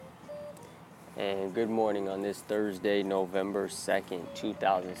and good morning on this Thursday, November 2nd,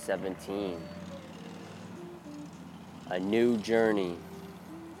 2017. A new journey,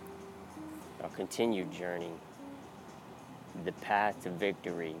 a continued journey, the path to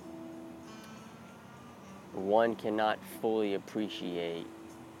victory. One cannot fully appreciate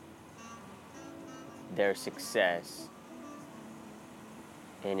their success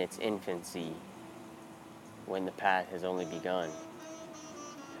in its infancy when the path has only begun.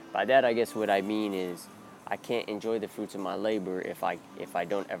 By that, I guess what I mean is I can't enjoy the fruits of my labor if I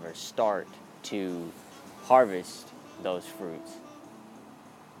don't ever start to harvest those fruits.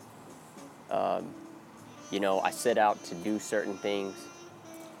 I set out to do certain things,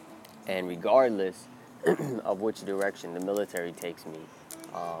 and regardless of which direction the military takes me,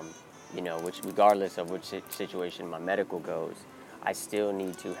 regardless of which situation my medical goes, I still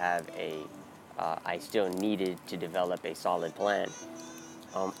need to have I still needed to develop a solid plan.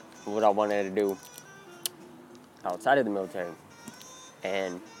 What I wanted to do outside of the military,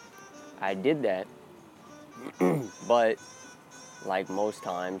 and I did that, but like most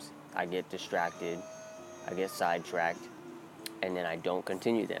times, I get distracted, I get sidetracked, and then I don't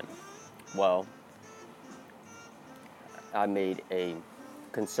continue them. Well, I made a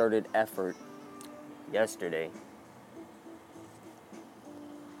concerted effort yesterday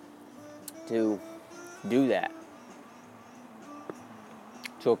to do that,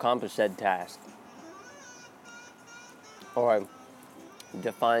 to accomplish said task, or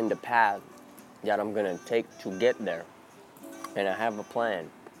define the path that I'm going to take to get there. And I have a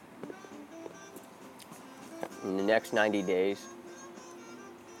plan. In the next 90 days,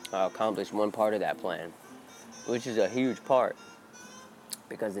 I'll accomplish one part of that plan, which is a huge part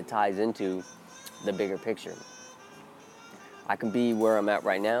because it ties into the bigger picture. I can be where I'm at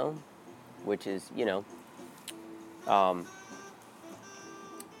right now, which is,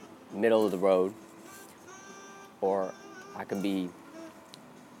 middle of the road, or I could be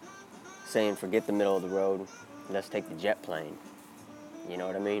saying, forget the middle of the road, let's take the jet plane. You know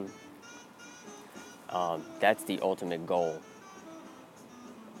what I mean? That's the ultimate goal.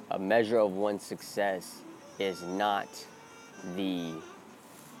 A measure of one's success is not the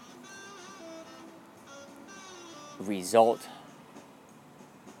result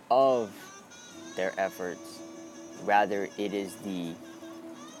of their efforts. Rather, it is the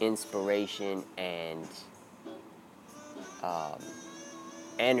inspiration and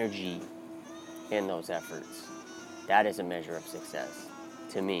energy in those efforts. That is a measure of success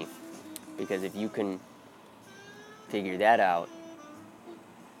to me. Because if you can figure that out,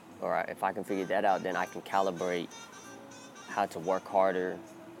 or if I can figure that out, then I can calibrate how to work harder,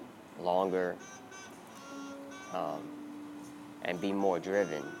 longer, and be more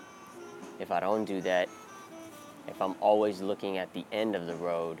driven. If I don't do that, if I'm always looking at the end of the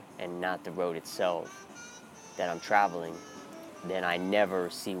road and not the road itself that I'm traveling, then I never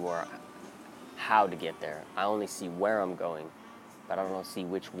see how to get there. I only see where I'm going, but I don't see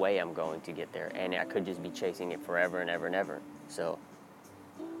which way I'm going to get there. And I could just be chasing it forever and ever and ever. So,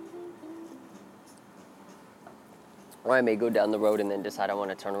 or I may go down the road and then decide I want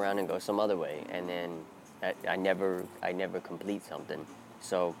to turn around and go some other way, and then I never complete something.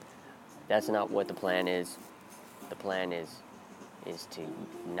 So that's not what the plan is. The plan is to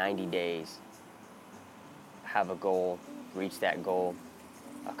 90 days have a goal, reach that goal,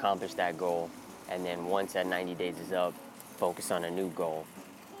 accomplish that goal, and then once that 90 days is up, focus on a new goal.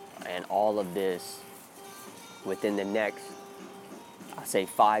 And all of this within the next, I'll say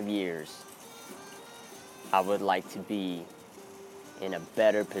 5 years, I would like to be in a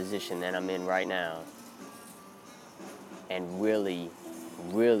better position than I'm in right now, and really,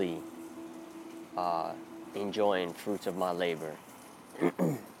 really enjoying fruits of my labor,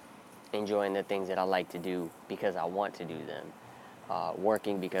 enjoying the things that I like to do because I want to do them,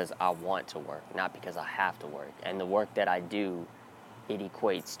 working because I want to work, not because I have to work. And the work that I do, it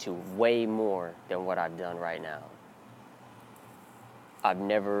equates to way more than what I've done right now. I've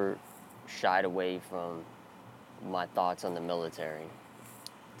never shied away from my thoughts on the military.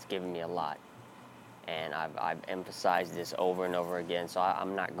 It's given me a lot. And I've emphasized this over and over again, so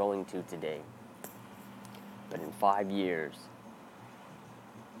I'm not going to today. But in 5 years,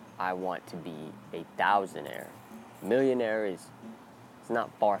 I want to be a thousandaire. Millionaire it's not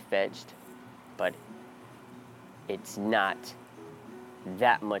far-fetched, but it's not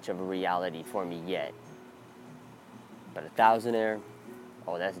that much of a reality for me yet. But a thousandaire,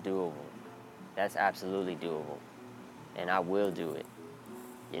 oh, that's doable. That's absolutely doable. And I will do it,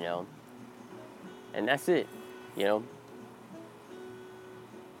 And that's it,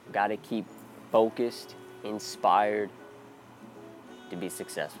 Got to keep focused, inspired to be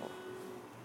successful.